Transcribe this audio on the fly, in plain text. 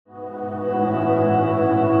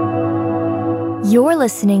You're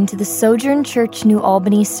listening to the Sojourn Church New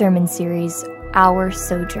Albany sermon series, Our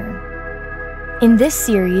Sojourn. In this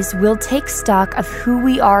series, we'll take stock of who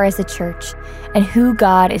we are as a church and who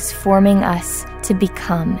God is forming us to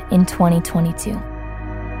become in 2022.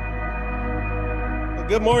 Well,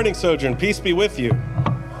 good morning, Sojourn. Peace be with you.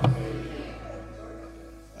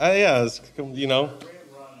 That's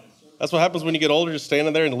what happens when you get older, just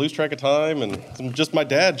standing there and lose track of time, and I'm just my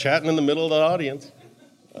dad chatting in the middle of the audience.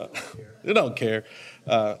 You don't care.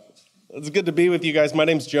 It's good to be with you guys. My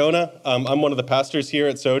name's Jonah. I'm one of the pastors here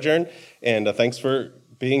at Sojourn, and thanks for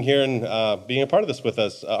being here and being a part of this with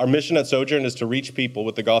us. Our mission at Sojourn is to reach people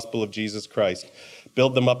with the gospel of Jesus Christ,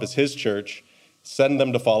 build them up as his church, send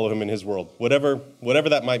them to follow him in his world, whatever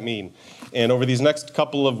that might mean. And over these next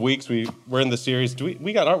couple of weeks, we're in the series.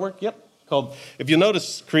 We got artwork? Yep. Called, if you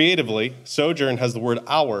notice creatively, Sojourn has the word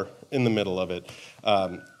 "our" in the middle of it.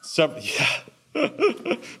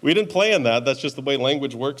 We didn't plan that. That's just the way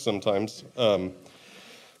language works sometimes. And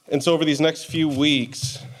so over these next few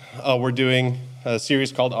weeks, we're doing a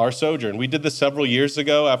series called Our Sojourn. We did this several years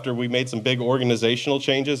ago after we made some big organizational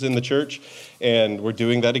changes in the church, and we're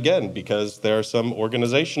doing that again because there are some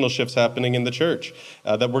organizational shifts happening in the church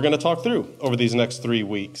that we're going to talk through over these next 3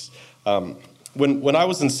 weeks. When I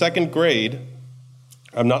was in second grade,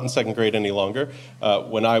 I'm not in second grade any longer.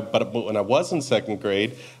 When I was in second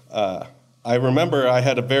grade, I remember I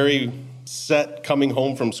had a very set coming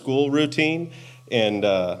home from school routine, and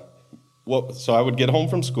so I would get home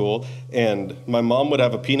from school, and my mom would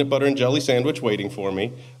have a peanut butter and jelly sandwich waiting for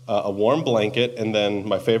me, a warm blanket, and then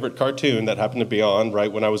my favorite cartoon that happened to be on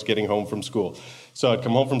right when I was getting home from school. So I'd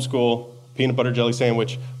come home from school, peanut butter jelly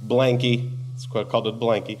sandwich, blankie, it's called a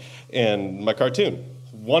blankie, and my cartoon.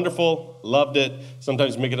 Wonderful, loved it.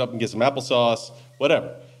 Sometimes make it up and get some applesauce,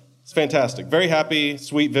 whatever. It's fantastic. Very happy,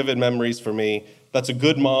 sweet, vivid memories for me. That's a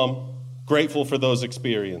good mom. Grateful for those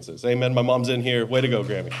experiences. Amen. My mom's in here. Way to go,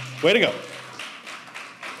 Grammy. Way to go.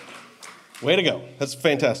 Way to go. That's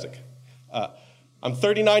fantastic. I'm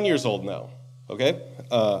 39 years old now, okay?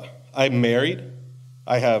 I'm married.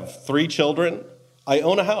 I have 3 children. I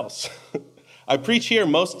own a house. I preach here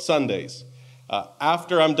most Sundays.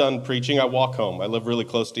 After I'm done preaching, I walk home. I live really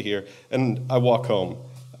close to here, and I walk home.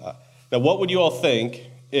 Now, what would you all think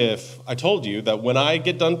if I told you that when I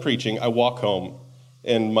get done preaching, I walk home,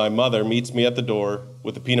 and my mother meets me at the door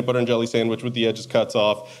with a peanut butter and jelly sandwich with the edges cut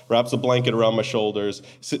off, wraps a blanket around my shoulders,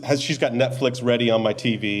 she's got Netflix ready on my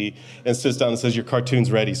TV, and sits down and says, "Your cartoon's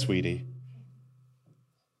ready, sweetie."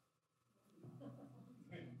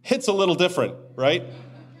 Hits a little different, right?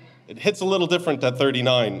 It hits a little different at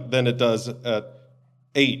 39 than it does at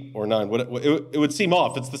 8 or 9. It would seem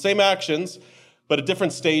off. It's the same actions, but a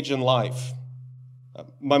different stage in life.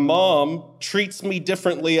 My mom treats me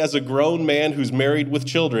differently as a grown man who's married with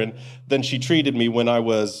children than she treated me when I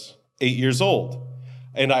was 8 years old.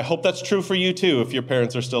 And I hope that's true for you too if your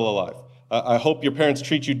parents are still alive. I hope your parents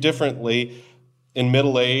treat you differently in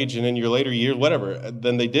middle age and in your later years, whatever,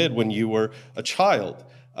 than they did when you were a child.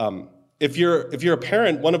 If you're a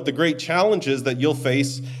parent, one of the great challenges that you'll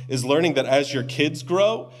face is learning that as your kids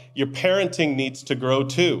grow, your parenting needs to grow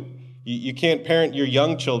too. You can't parent your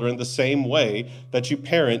young children the same way that you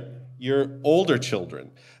parent your older children.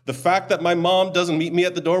 The fact that my mom doesn't meet me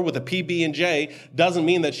at the door with a PB&J doesn't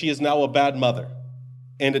mean that she is now a bad mother.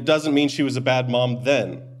 And it doesn't mean she was a bad mom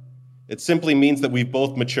then. It simply means that we've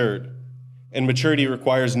both matured. And maturity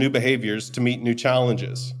requires new behaviors to meet new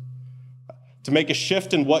challenges. To make a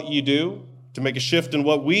shift in what you do, to make a shift in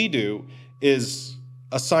what we do, is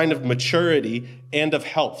a sign of maturity and of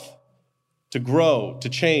health. To grow, to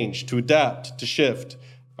change, to adapt, to shift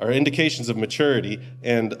are indications of maturity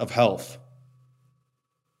and of health.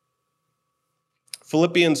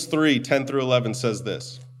 Philippians 3:10 through 11 says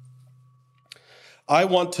this: "I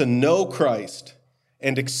want to know Christ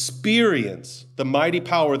and experience the mighty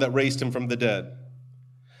power that raised him from the dead.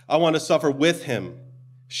 I want to suffer with him,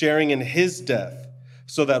 sharing in his death,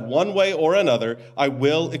 so that one way or another I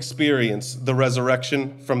will experience the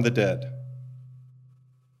resurrection from the dead."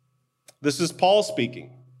 This is Paul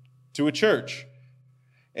speaking to a church.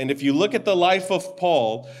 And if you look at the life of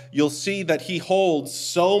Paul, you'll see that he holds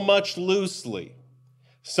so much loosely.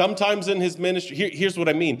 Sometimes in his ministry, here's what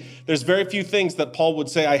I mean. There's very few things that Paul would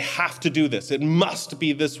say, "I have to do this. It must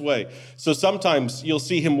be this way." So sometimes you'll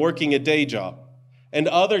see him working a day job. And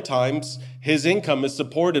other times, his income is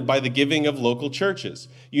supported by the giving of local churches.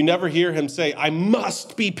 You never hear him say, I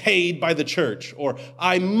must be paid by the church, or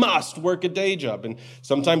I must work a day job. And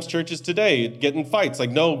sometimes churches today get in fights,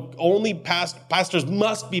 like, no, only pastors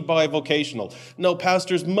must be bivocational. No,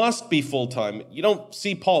 pastors must be full-time. You don't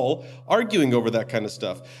see Paul arguing over that kind of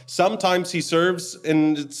stuff. Sometimes he serves,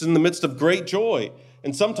 and it's in the midst of great joy.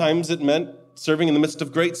 And sometimes it meant serving in the midst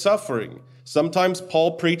of great suffering. Sometimes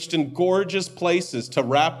Paul preached in gorgeous places to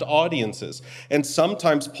rapt audiences. And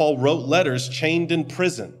sometimes Paul wrote letters chained in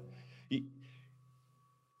prison.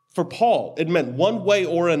 For Paul, it meant one way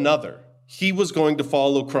or another, he was going to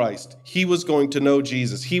follow Christ. He was going to know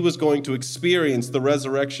Jesus. He was going to experience the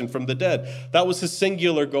resurrection from the dead. That was his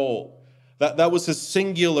singular goal. That was his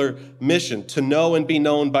singular mission, to know and be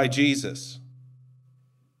known by Jesus.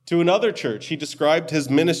 To another church, he described his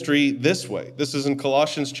ministry this way. This is in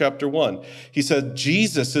Colossians chapter 1. He said,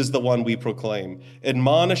 Jesus is the one we proclaim,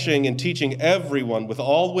 admonishing and teaching everyone with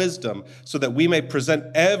all wisdom, so that we may present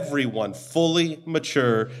everyone fully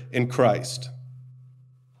mature in Christ.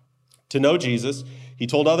 To know Jesus, he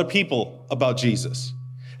told other people about Jesus.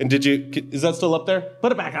 And is that still up there?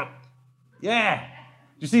 Put it back up. Yeah. Do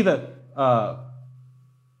you see the...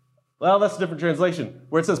 Well, that's a different translation.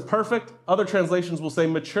 Where it says perfect, other translations will say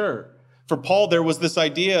mature. For Paul, there was this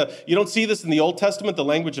idea, you don't see this in the Old Testament, the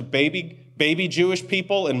language of baby Jewish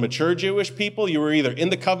people and mature Jewish people. You were either in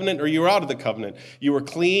the covenant or you were out of the covenant. You were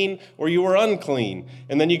clean or you were unclean.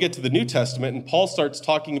 And then you get to the New Testament, and Paul starts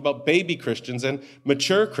talking about baby Christians and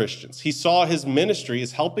mature Christians. He saw his ministry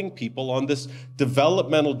as helping people on this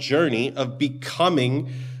developmental journey of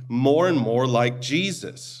becoming more and more like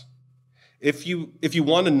Jesus. If you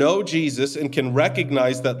want to know Jesus and can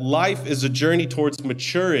recognize that life is a journey towards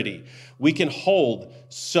maturity, we can hold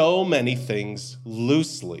so many things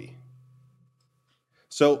loosely.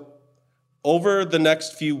 So over the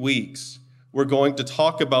next few weeks, we're going to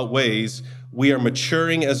talk about ways we are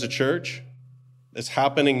maturing as a church. It's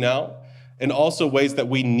happening now, and also ways that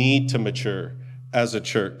we need to mature as a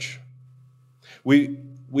church. We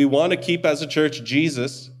want to keep as a church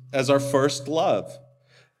Jesus as our first love.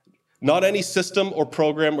 Not any system or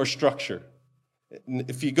program or structure.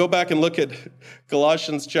 If you go back and look at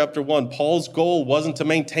Colossians chapter 1, Paul's goal wasn't to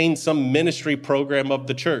maintain some ministry program of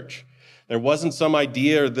the church. There wasn't some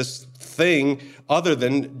idea or this thing other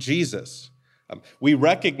than Jesus. We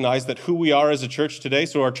recognize that who we are as a church today,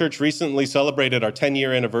 so our church recently celebrated our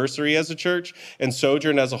 10-year anniversary as a church, and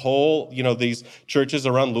Sojourn as a whole, these churches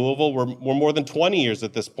around Louisville, we're more than 20 years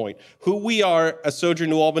at this point. Who we are as Sojourn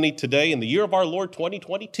New Albany today in the year of our Lord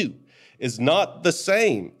 2022 is not the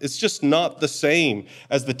same. It's just not the same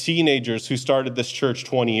as the teenagers who started this church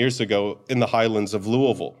 20 years ago in the highlands of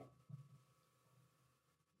Louisville.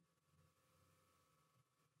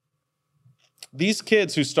 These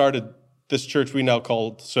kids who started this church we now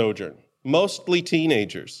call Sojourn, mostly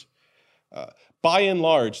teenagers, by and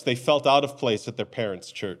large, they felt out of place at their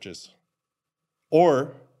parents' churches,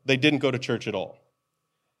 or they didn't go to church at all.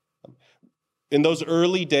 In those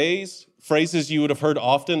early days, phrases you would have heard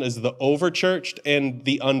often is the overchurched and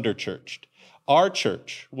the underchurched. Our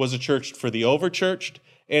church was a church for the overchurched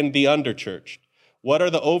and the underchurched. What are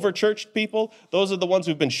the overchurched people? Those are the ones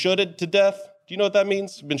who've been shoulded to death. Do you know what that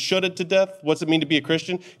means? Been shoulded to death? What's it mean to be a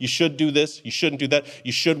Christian? You should do this. You shouldn't do that.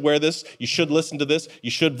 You should wear this. You should listen to this.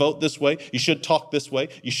 You should vote this way. You should talk this way.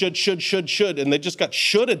 You should. And they just got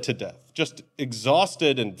shoulded to death, just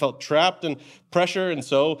exhausted and felt trapped in pressure. And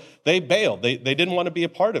so they bailed. They didn't want to be a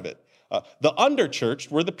part of it. The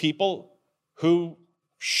underchurched were the people who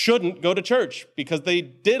shouldn't go to church because they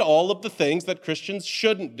did all of the things that Christians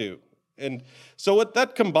shouldn't do. And so what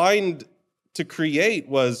that combined to create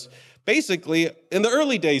was basically, in the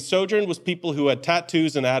early days, Sojourn was people who had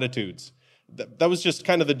tattoos and attitudes. That was just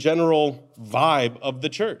kind of the general vibe of the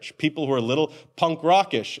church. People who were a little punk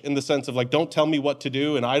rockish in the sense of like, don't tell me what to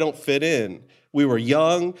do and I don't fit in. We were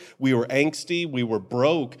young, we were angsty, we were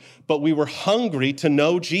broke, but we were hungry to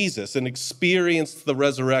know Jesus and experience the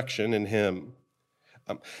resurrection in him.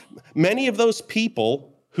 Many of those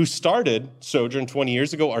people who started Sojourn 20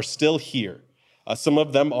 years ago are still here. Some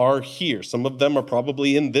of them are here. Some of them are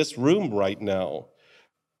probably in this room right now.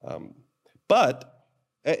 But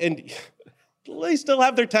they still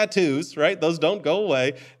have their tattoos, right? Those don't go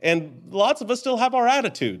away. And lots of us still have our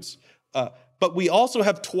attitudes. But we also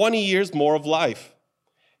have 20 years more of life.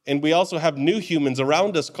 And we also have new humans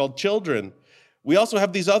around us called children. We also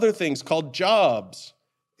have these other things called jobs.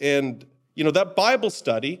 And, that Bible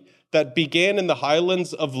study that began in the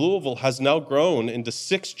highlands of Louisville has now grown into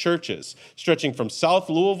 6 churches, stretching from South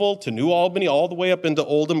Louisville to New Albany, all the way up into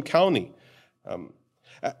Oldham County.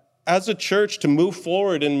 as a church, to move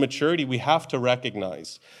forward in maturity, we have to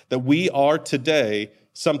recognize that we are today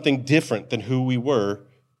something different than who we were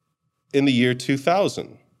in the year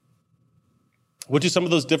 2000. What do some of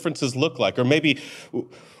those differences look like? Or maybe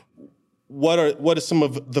what is some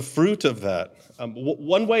of the fruit of that?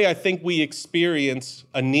 One way I think we experience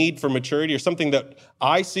a need for maturity, or something that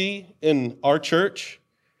I see in our church,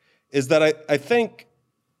 is that I think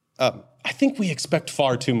we expect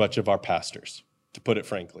far too much of our pastors, to put it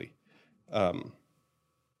frankly.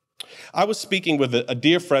 I was speaking with a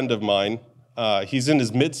dear friend of mine. He's in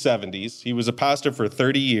his mid-70s. He was a pastor for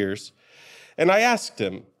 30 years. And I asked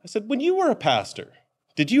him, I said, when you were a pastor,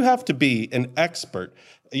 did you have to be an expert,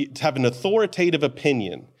 to have an authoritative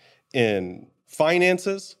opinion in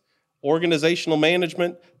finances, organizational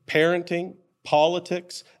management, parenting,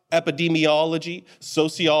 politics, epidemiology,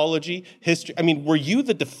 sociology, history? I mean, were you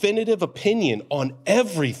the definitive opinion on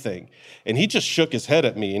everything? And he just shook his head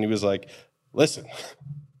at me and he was like, listen,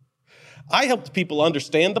 I helped people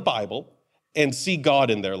understand the Bible and see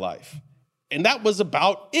God in their life. And that was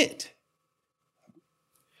about it.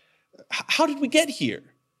 How did we get here?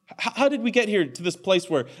 How did we get here to this place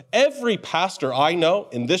where every pastor I know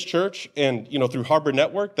in this church and, through Harbor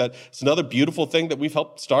Network, that's another beautiful thing that we've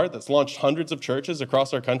helped start, that's launched hundreds of churches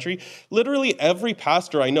across our country. Literally every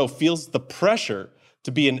pastor I know feels the pressure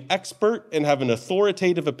to be an expert and have an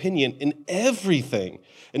authoritative opinion in everything.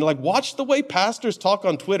 And watch the way pastors talk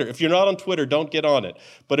on Twitter. If you're not on Twitter, don't get on it.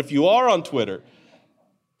 But if you are on Twitter,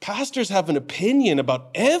 pastors have an opinion about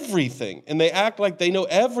everything, and they act like they know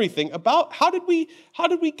everything about how did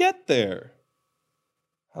we get there?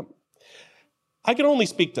 I can only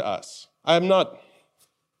speak to us. I'm not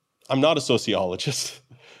a sociologist,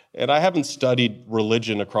 and I haven't studied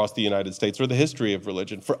religion across the United States or the history of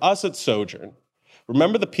religion. For us at Sojourn,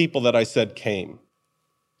 remember the people that I said came,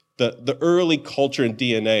 the early culture and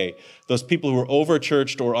DNA, those people who were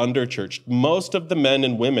over-churched or under-churched. Most of the men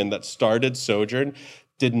and women that started Sojourn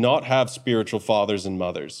did not have spiritual fathers and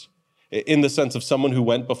mothers, in the sense of someone who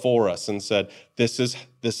went before us and said, this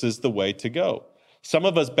is the way to go. Some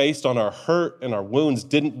of us, based on our hurt and our wounds,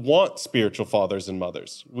 didn't want spiritual fathers and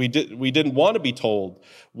mothers. We didn't want to be told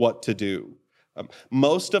what to do.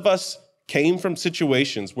 Most of us came from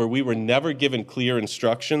situations where we were never given clear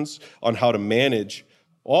instructions on how to manage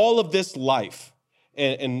all of this life.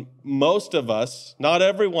 And most of us, not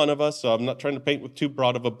every one of us, so I'm not trying to paint with too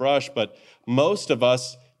broad of a brush, but most of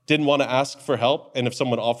us didn't want to ask for help. And if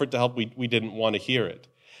someone offered to help, we didn't want to hear it.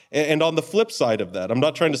 And on the flip side of that, I'm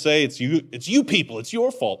not trying to say it's you people, it's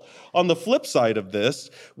your fault. On the flip side of this,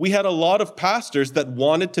 we had a lot of pastors that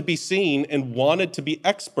wanted to be seen and wanted to be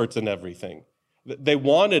experts in everything. They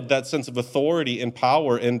wanted that sense of authority and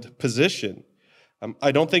power and position.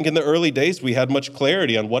 I don't think in the early days we had much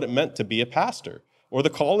clarity on what it meant to be a pastor or the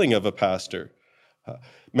calling of a pastor.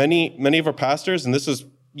 Many of our pastors, and this is,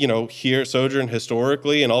 here at Sojourn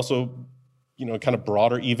historically, and also, kind of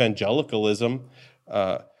broader evangelicalism,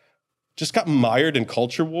 just got mired in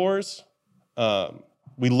culture wars.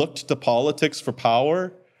 We looked to politics for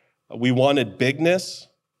power. We wanted bigness.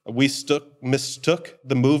 We mistook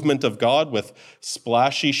the movement of God with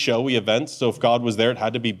splashy, showy events. So if God was there, it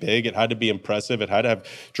had to be big, it had to be impressive, it had to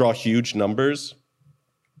draw huge numbers.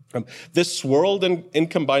 This swirled and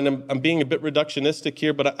combined, I'm being a bit reductionistic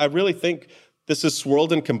here, but I really think this is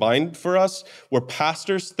swirled and combined for us, where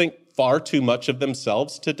pastors think far too much of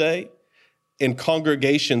themselves today, and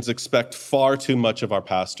congregations expect far too much of our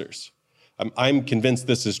pastors. I'm convinced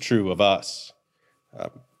this is true of us.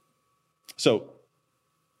 So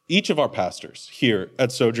each of our pastors here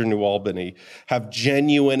at Sojourn New Albany have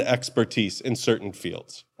genuine expertise in certain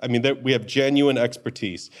fields. We have genuine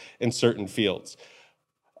expertise in certain fields.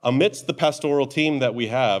 Amidst the pastoral team that we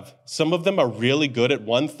have, some of them are really good at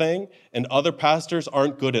one thing, and other pastors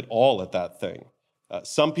aren't good at all at that thing.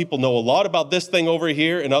 Some people know a lot about this thing over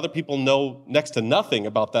here, and other people know next to nothing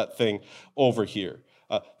about that thing over here.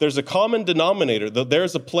 There's a common denominator.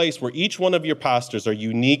 There's a place where each one of your pastors are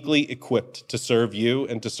uniquely equipped to serve you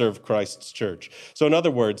and to serve Christ's church. So in other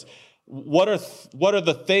words, what are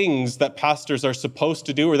the things that pastors are supposed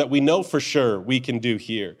to do, or that we know for sure we can do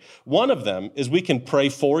here? One of them is we can pray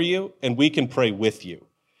for you and we can pray with you.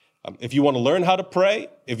 If you want to learn how to pray,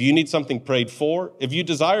 if you need something prayed for, if you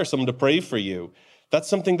desire someone to pray for you, that's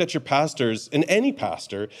something that your pastors, and any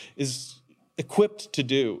pastor, is equipped to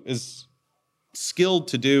do, is skilled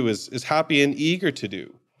to do, is happy and eager to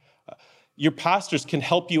do. Your pastors can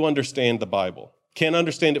help you understand the Bible. Can't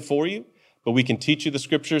understand it for you, but we can teach you the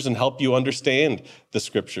scriptures and help you understand the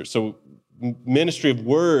scriptures. So ministry of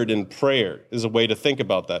word and prayer is a way to think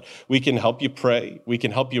about that. We can help you pray. We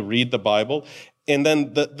can help you read the Bible. And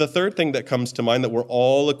then the third thing that comes to mind that we're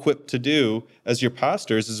all equipped to do as your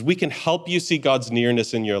pastors is we can help you see God's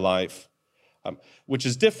nearness in your life, which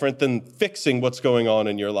is different than fixing what's going on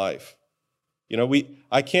in your life.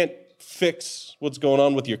 I can't fix what's going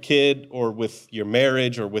on with your kid or with your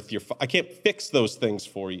marriage or I can't fix those things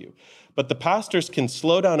for you. But the pastors can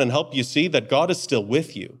slow down and help you see that God is still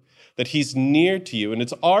with you, that he's near to you. And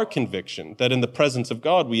it's our conviction that in the presence of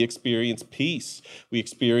God, we experience peace, we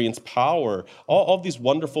experience power, all these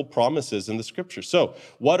wonderful promises in the scripture. So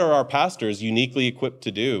what are our pastors uniquely equipped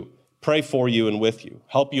to do? Pray for you and with you,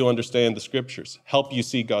 help you understand the scriptures, help you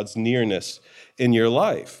see God's nearness in your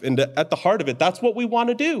life. And at the heart of it, that's what we want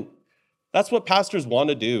to do. That's what pastors want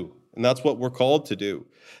to do, and that's what we're called to do.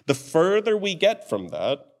 The further we get from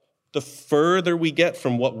that, the further we get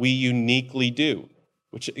from what we uniquely do,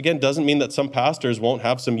 which again doesn't mean that some pastors won't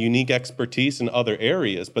have some unique expertise in other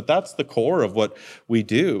areas, but that's the core of what we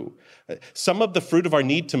do. Some of the fruit of our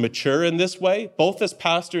need to mature in this way, both as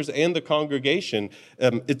pastors and the congregation,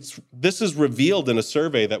 this is revealed in a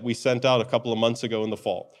survey that we sent out a couple of months ago in the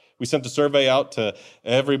fall. We sent a survey out to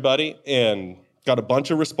everybody and got a bunch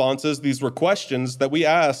of responses. These were questions that we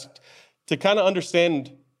asked to kind of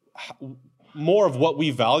understand more of what we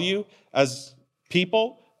value as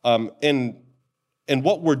people and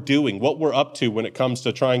what we're doing, what we're up to when it comes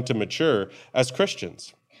to trying to mature as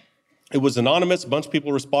Christians. It was anonymous. A bunch of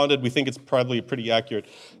people responded. We think it's probably a pretty accurate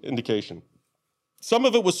indication. Some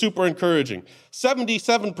of it was super encouraging.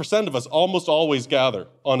 77% of us almost always gather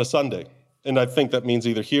on a Sunday. And I think that means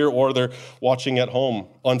either here or they're watching at home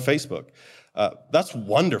on Facebook. That's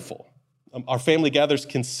wonderful. Our family gathers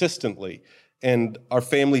consistently, and our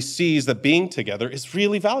family sees that being together is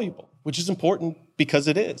really valuable, which is important because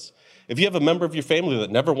it is. If you have a member of your family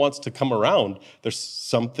that never wants to come around, there's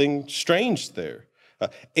something strange there.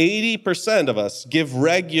 80% of us give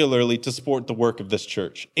regularly to support the work of this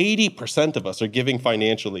church. 80% of us are giving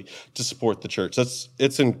financially to support the church.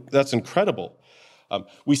 That's incredible.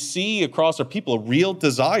 We see across our people a real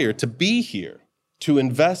desire to be here, to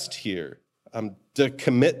invest here, to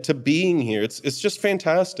commit to being here. It's just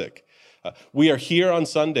fantastic. We are here on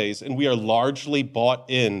Sundays, and we are largely bought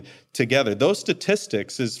in together. Those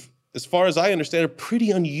statistics, as far as I understand, are pretty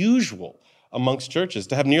unusual amongst churches,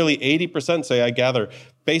 to have nearly 80% say, I gather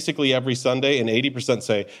basically every Sunday, and 80%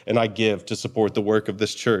 say, and I give to support the work of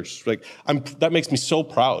this church. That makes me so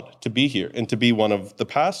proud to be here and to be one of the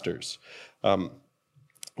pastors.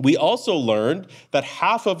 We also learned that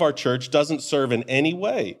half of our church doesn't serve in any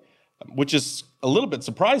way, which is a little bit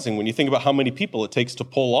surprising when you think about how many people it takes to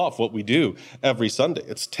pull off what we do every Sunday.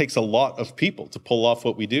 It takes a lot of people to pull off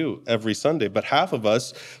what we do every Sunday, but half of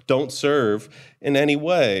us don't serve in any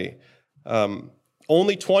way.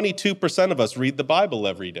 Only 22% of us read the Bible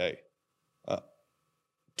every day.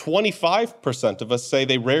 25% of us say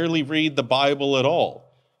they rarely read the Bible at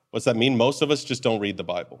all. What's that mean? Most of us just don't read the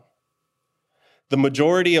Bible. The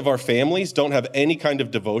majority of our families don't have any kind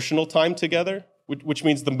of devotional time together, which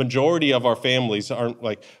means the majority of our families aren't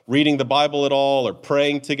reading the Bible at all, or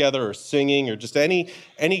praying together, or singing, or just any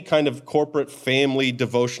kind of corporate family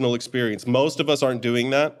devotional experience. Most of us aren't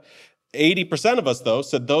doing that. 80% of us, though,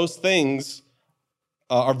 said those things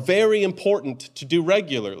are very important to do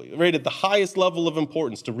regularly, right at the highest level of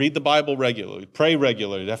importance, to read the Bible regularly, pray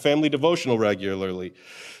regularly, to have family devotional regularly.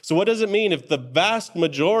 So what does it mean if the vast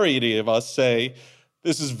majority of us say,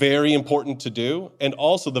 this is very important to do, and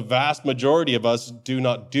also the vast majority of us do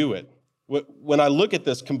not do it? When I look at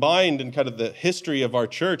this combined in kind of the history of our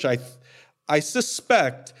church, I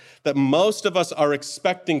suspect that most of us are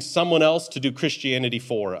expecting someone else to do Christianity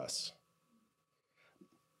for us.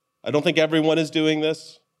 I don't think everyone is doing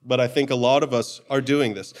this, but I think a lot of us are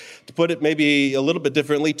doing this. To put it maybe a little bit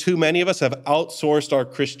differently, too many of us have outsourced our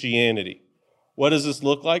Christianity. What does this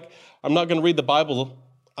look like? I'm not going to read the Bible.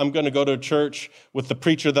 I'm going to go to a church with the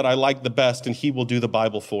preacher that I like the best, and he will do the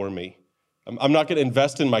Bible for me. I'm not going to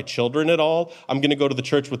invest in my children at all. I'm going to go to the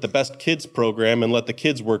church with the best kids program and let the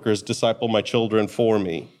kids workers disciple my children for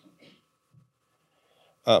me.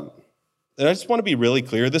 And I just want to be really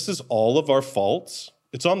clear. This is all of our faults.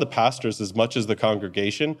 It's on the pastors as much as the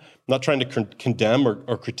congregation. I'm not trying to condemn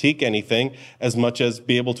or critique anything as much as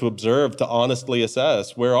be able to observe, to honestly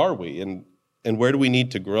assess where are we and where do we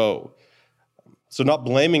need to grow. So not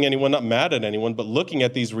blaming anyone, not mad at anyone, but looking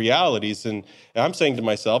at these realities. And I'm saying to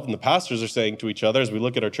myself, and the pastors are saying to each other as we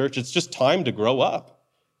look at our church, it's just time to grow up.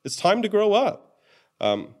 It's time to grow up.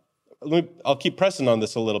 I'll keep pressing on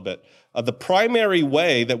this a little bit. The primary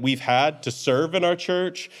way that we've had to serve in our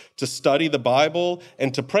church, to study the Bible,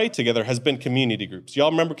 and to pray together has been community groups.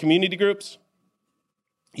 Y'all remember community groups?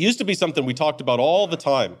 It used to be something we talked about all the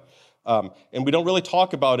time. And we don't really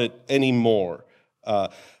talk about it anymore.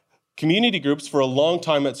 Community groups for a long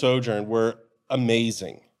time at Sojourn were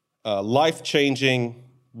amazing, life-changing,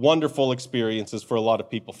 wonderful experiences for a lot of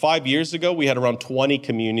people. 5 years ago, we had around 20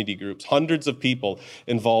 community groups, hundreds of people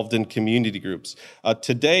involved in community groups.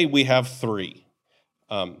 Today, we have 3.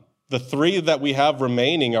 The 3 that we have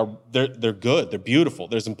remaining they're good, they're beautiful.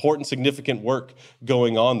 There's important, significant work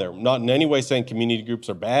going on there. Not in any way saying community groups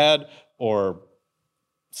are bad or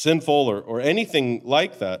sinful or anything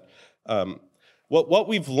like that. What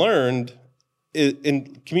we've learned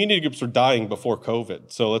in community groups were dying before COVID,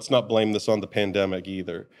 so let's not blame this on the pandemic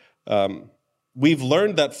either. We've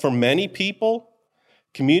learned that for many people,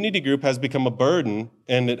 community group has become a burden,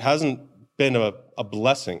 and it hasn't been a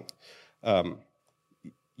blessing.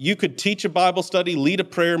 You could teach a Bible study, lead a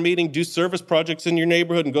prayer meeting, do service projects in your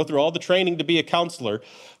neighborhood, and go through all the training to be a counselor,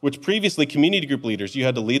 which previously community group leaders, you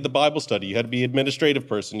had to lead the Bible study, you had to be an administrative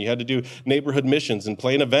person, you had to do neighborhood missions and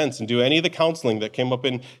plan events and do any of the counseling that came up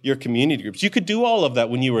in your community groups. You could do all of that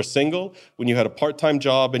when you were single, when you had a part-time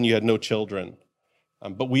job, and you had no children.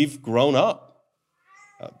 But we've grown up.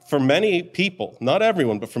 For many people, not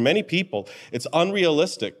everyone, but for many people, it's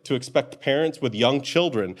unrealistic to expect parents with young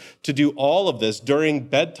children to do all of this during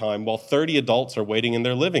bedtime while 30 adults are waiting in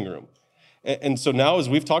their living room. And so now, as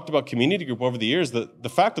we've talked about community group over the years, the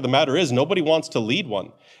fact of the matter is nobody wants to lead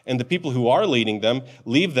one. And the people who are leading them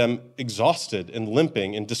leave them exhausted and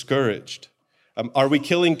limping and discouraged. Are we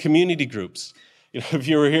killing community groups? If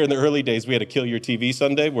you were here in the early days, we had a Kill Your TV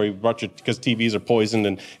Sunday where we brought because TVs are poisoned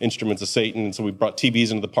and instruments of Satan, and so we brought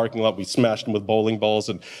TVs into the parking lot, we smashed them with bowling balls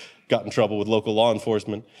and got in trouble with local law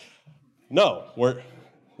enforcement. No,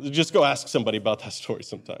 just go ask somebody about that story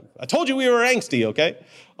sometime. I told you we were angsty, okay?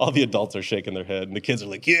 All the adults are shaking their head, and the kids are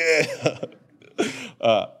like, yeah.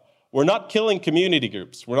 We're not killing community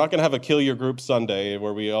groups. We're not going to have a Kill Your Group Sunday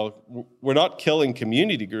where we're not killing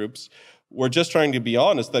community groups. We're just trying to be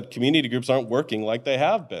honest that community groups aren't working like they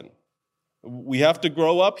have been. We have to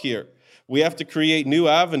grow up here. We have to create new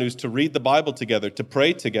avenues to read the Bible together, to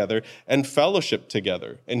pray together, and fellowship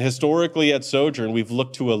together. And historically at Sojourn, we've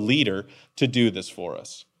looked to a leader to do this for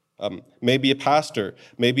us. Maybe a pastor,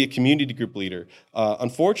 maybe a community group leader.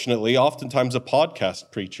 Unfortunately, oftentimes a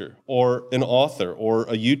podcast preacher or an author or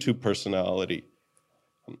a YouTube personality.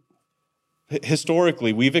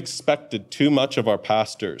 Historically, we've expected too much of our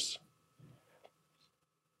pastors.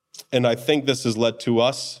 And I think this has led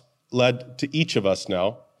to each of us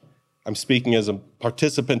now. I'm speaking as a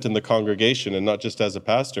participant in the congregation and not just as a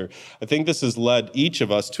pastor. I think this has led each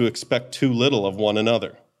of us to expect too little of one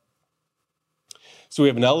another. So we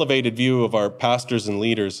have an elevated view of our pastors and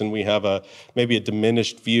leaders, and we have maybe a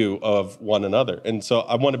diminished view of one another. And so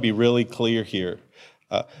I want to be really clear here.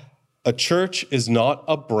 A church is not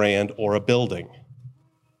a brand or a building.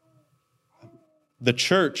 The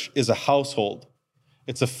church is a household.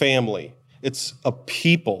 It's a family. It's a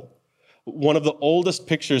people. One of the oldest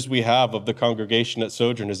pictures we have of the congregation at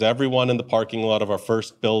Sojourn is everyone in the parking lot of our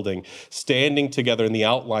first building standing together in the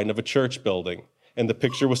outline of a church building. And the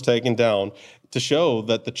picture was taken down to show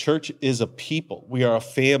that the church is a people. We are a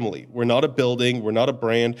family. We're not a building. We're not a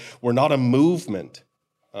brand. We're not a movement.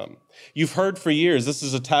 You've heard for years, this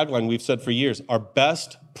is a tagline we've said for years, our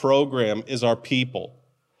best program is our people.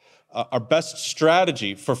 Our best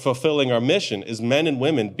strategy for fulfilling our mission is men and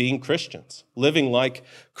women being Christians, living like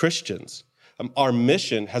Christians. Our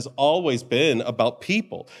mission has always been about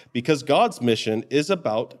people because God's mission is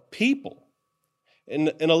about people.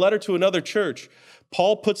 In a letter to another church,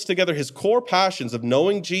 Paul puts together his core passions of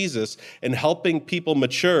knowing Jesus and helping people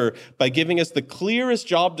mature by giving us the clearest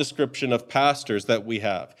job description of pastors that we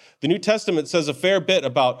have. The New Testament says a fair bit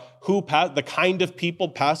about the kind of people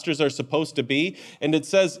pastors are supposed to be, and it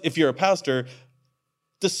says, if you're a pastor,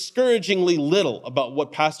 discouragingly little about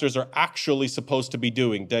what pastors are actually supposed to be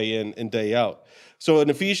doing day in and day out. So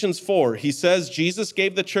in Ephesians 4, he says Jesus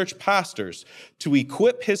gave the church pastors to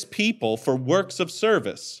equip his people for works of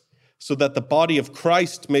service so that the body of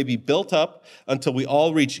Christ may be built up until we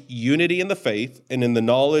all reach unity in the faith and in the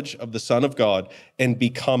knowledge of the Son of God and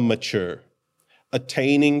become mature,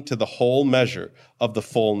 attaining to the whole measure of the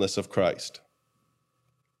fullness of Christ.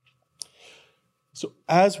 So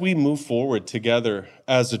as we move forward together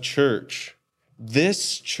as a church,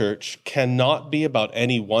 this church cannot be about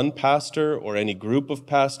any one pastor or any group of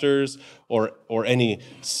pastors or any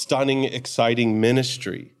stunning, exciting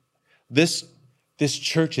ministry. This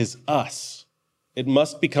church is us. It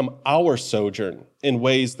must become our sojourn in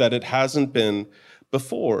ways that it hasn't been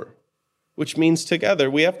before, which means together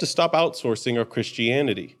we have to stop outsourcing our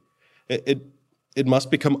Christianity. It must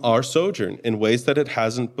become our sojourn in ways that it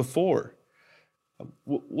hasn't before.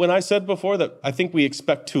 When I said before that I think we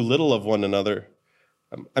expect too little of one another,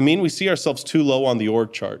 I mean we see ourselves too low on the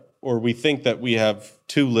org chart, or we think that we have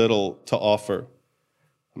too little to offer.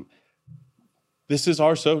 This is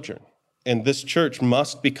our Sojourn, and this church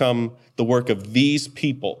must become the work of these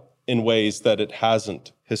people in ways that it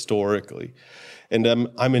hasn't historically. And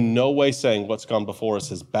I'm in no way saying what's gone before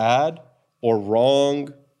us is bad or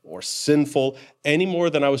wrong or sinful, any more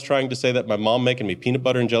than I was trying to say that my mom making me peanut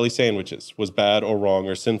butter and jelly sandwiches was bad or wrong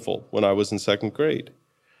or sinful when I was in second grade.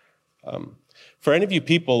 For any of you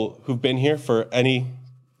people who've been here for any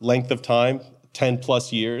length of time, 10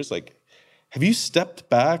 plus years, have you stepped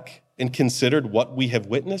back and considered what we have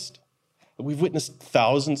witnessed? We've witnessed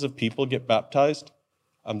thousands of people get baptized,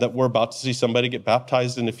 that we're about to see somebody get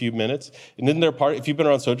baptized in a few minutes. And isn't there a part, if you've been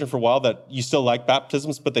around Sojourn for a while, that you still like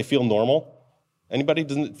baptisms, but they feel normal? Anybody,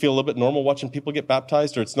 doesn't it feel a little bit normal watching people get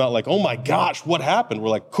baptized? Or it's not like, oh my gosh, what happened? We're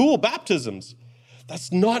like, cool, baptisms.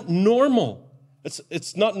 That's not normal.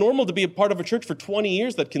 It's not normal to be a part of a church for 20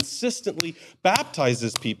 years that consistently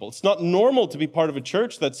baptizes people. It's not normal to be part of a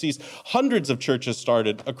church that sees hundreds of churches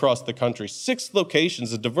started across the country, 6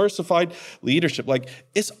 locations, a diversified leadership.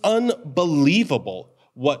 It's unbelievable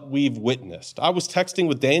what we've witnessed. I was texting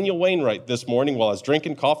with Daniel Wainwright this morning while I was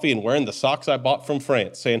drinking coffee and wearing the socks I bought from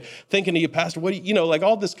France, saying, thinking of you, Pastor, what do you know,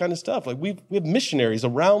 all this kind of stuff. We have missionaries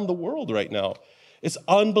around the world right now. It's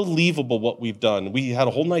unbelievable what we've done. We had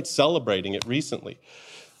a whole night celebrating it recently.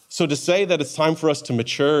 So to say that it's time for us to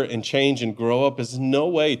mature and change and grow up is no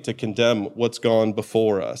way to condemn what's gone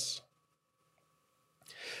before us.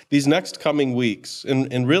 These next coming weeks,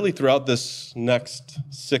 and really throughout this next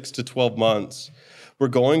 6 to 12 months, we're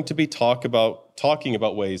going to be talking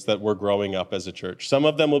about ways that we're growing up as a church. Some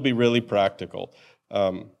of them will be really practical.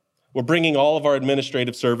 We're bringing all of our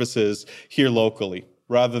administrative services here locally,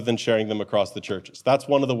 rather than sharing them across the churches. That's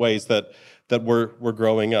one of the ways that we're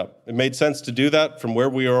growing up. It made sense to do that from where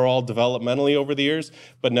we are all developmentally over the years,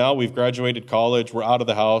 but now we've graduated college, we're out of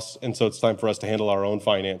the house, and so it's time for us to handle our own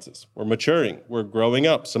finances. We're maturing, we're growing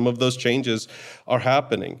up. Some of those changes are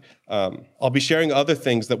happening. I'll be sharing other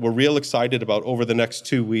things that we're real excited about over the next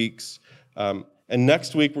 2 weeks. And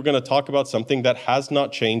next week, we're going to talk about something that has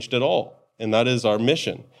not changed at all, and that is our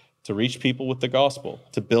mission: to reach people with the gospel,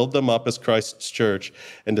 to build them up as Christ's church,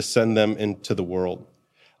 and to send them into the world.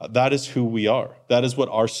 That is who we are. That is what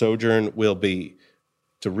our Sojourn will be: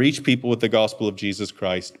 to reach people with the gospel of Jesus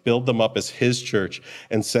Christ, build them up as his church,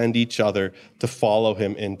 and send each other to follow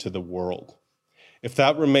him into the world. If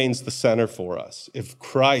that remains the center for us, if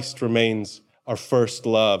Christ remains our first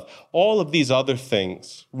love, all of these other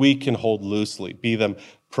things we can hold loosely, be them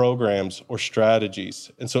programs or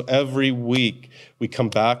strategies. And so every week we come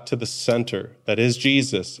back to the center that is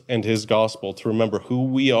Jesus and his gospel to remember who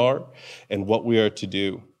we are and what we are to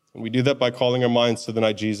do. And we do that by calling our minds to the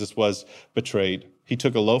night Jesus was betrayed. He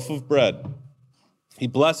took a loaf of bread, he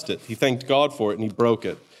blessed it, he thanked God for it, and he broke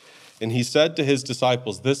it. And he said to his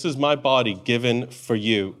disciples, "This is my body given for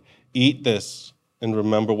you. Eat this and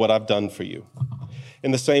remember what I've done for you."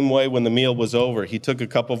 In the same way, when the meal was over, he took a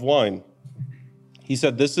cup of wine. He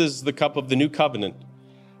said, "This is the cup of the new covenant.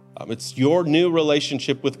 It's your new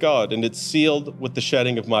relationship with God, and it's sealed with the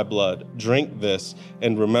shedding of my blood. Drink this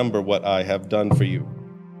and remember what I have done for you."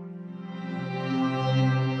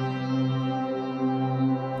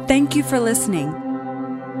 Thank you for listening.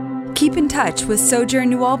 Keep in touch with Sojourn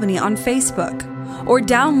New Albany on Facebook, or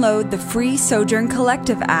download the free Sojourn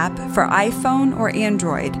Collective app for iPhone or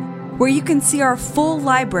Android, where you can see our full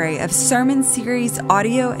library of sermon series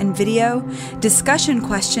audio and video, discussion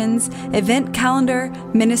questions, event calendar,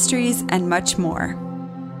 ministries, and much more.